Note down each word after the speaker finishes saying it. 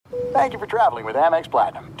Thank you for traveling with Amex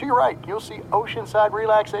Platinum. To your right, you'll see oceanside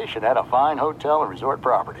relaxation at a fine hotel and resort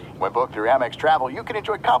property. When booked through Amex Travel, you can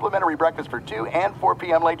enjoy complimentary breakfast for 2 and 4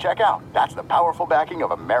 p.m. late checkout. That's the powerful backing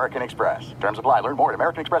of American Express. Terms apply. Learn more at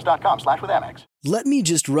americanexpress.com/withAmex. "Let me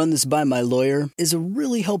just run this by my lawyer" is a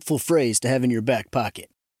really helpful phrase to have in your back pocket.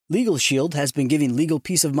 Legal Shield has been giving legal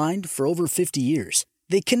peace of mind for over 50 years.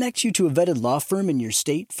 They connect you to a vetted law firm in your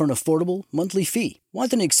state for an affordable monthly fee.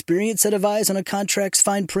 Want an experienced set of eyes on a contract's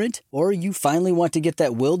fine print? Or you finally want to get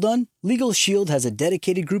that will done? Legal Shield has a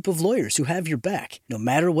dedicated group of lawyers who have your back, no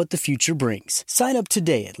matter what the future brings. Sign up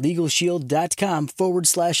today at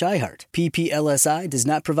LegalShield.com/iHeart. PPLSI does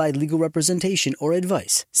not provide legal representation or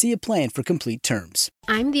advice. See a plan for complete terms.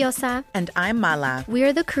 I'm Diosa. And I'm Mala. We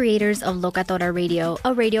are the creators of Locatora Radio,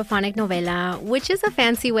 a radiophonic novela, which is a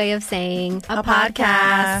fancy way of saying a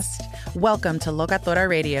podcast. Welcome to Locatora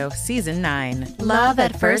Radio, Season 9. Love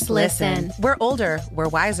at first listen. We're older, we're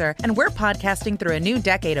wiser, and we're podcasting through a new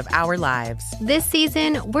decade of our lives. This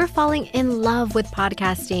season, we're falling in love with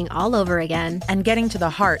podcasting all over again. And getting to the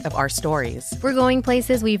heart of our stories. We're going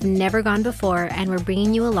places we've never gone before, and we're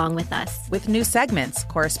bringing you along with us. With new segments,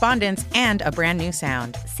 correspondence, and a brand new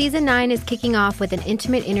sound. Season 9 is kicking off with an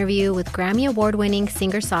intimate interview with Grammy Award-winning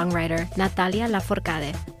singer-songwriter Natalia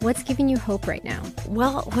Lafourcade. What's giving you hope right now?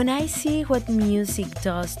 Well, when I see what music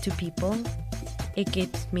does to people, it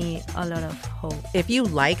gives me a lot of hope. If you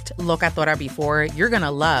liked Locatora before, you're going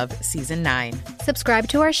to love Season 9. Subscribe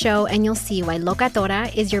to our show and you'll see why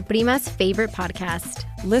Locatora is your prima's favorite podcast.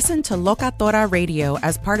 Listen to Locatora Radio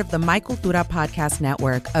as part of the My Cultura Podcast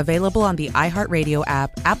Network, available on the iHeartRadio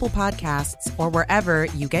app, Apple Podcasts, or wherever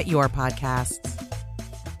you get your podcasts.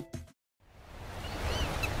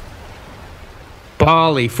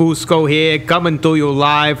 Paulie Fusco here, coming to you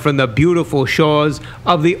live from the beautiful shores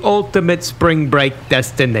of the ultimate spring break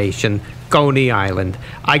destination, Coney Island.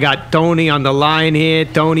 I got Tony on the line here.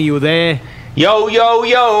 Tony, you there? Yo, yo,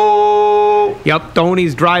 yo! Yep,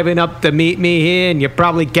 Tony's driving up to meet me here, and you're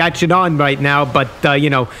probably catching on right now, but,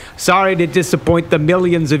 sorry to disappoint the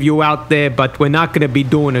millions of you out there, but we're not going to be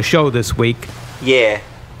doing a show this week. Yeah.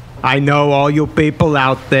 I know all you people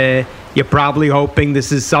out there. You're probably hoping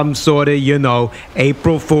this is some sort of,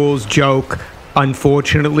 April Fool's joke.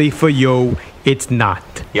 Unfortunately for you, it's not.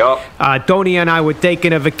 Yup. Tony and I were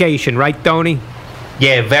taking a vacation, right, Tony?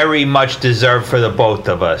 Yeah, very much deserved for the both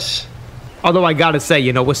of us. Although I gotta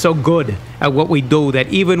say, we're so good at what we do that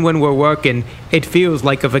even when we're working, it feels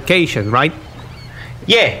like a vacation, right?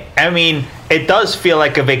 Yeah, I mean, it does feel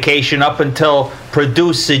like a vacation up until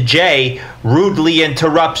producer Jay rudely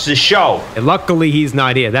interrupts the show. And luckily, he's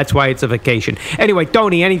not here. That's why it's a vacation. Anyway,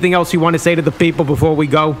 Tony, anything else you want to say to the people before we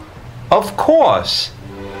go? Of course.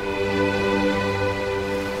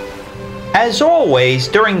 As always,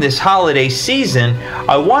 during this holiday season,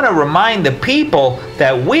 I want to remind the people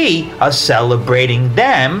that we are celebrating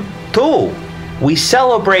them, too. We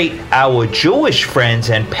celebrate our Jewish friends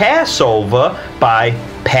and Passover by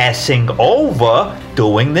passing over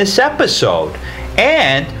doing this episode.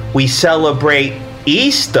 And we celebrate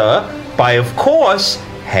Easter by, of course,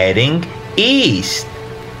 heading east.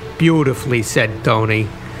 Beautifully said, Tony.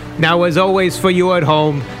 Now, as always for you at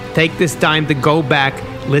home, take this time to go back,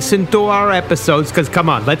 listen to our episodes, because come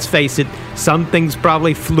on, let's face it, some things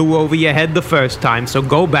probably flew over your head the first time, so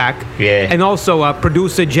go back. Yeah. And also,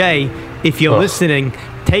 producer Jay, if you're listening,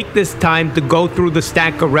 take this time to go through the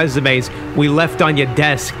stack of resumes we left on your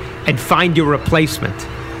desk and find your replacement.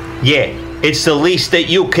 Yeah, it's the least that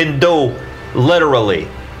you can do, literally.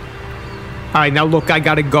 All right, now look, I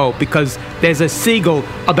gotta go because there's a seagull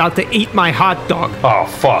about to eat my hot dog. Oh,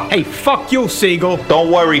 fuck. Hey, fuck you, seagull.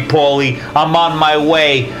 Don't worry, Paulie. I'm on my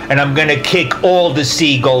way, and I'm gonna kick all the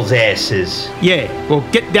seagulls' asses. Yeah, well,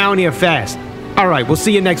 get down here fast. All right, we'll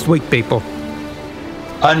see you next week, people.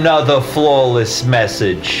 Another flawless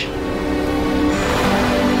message.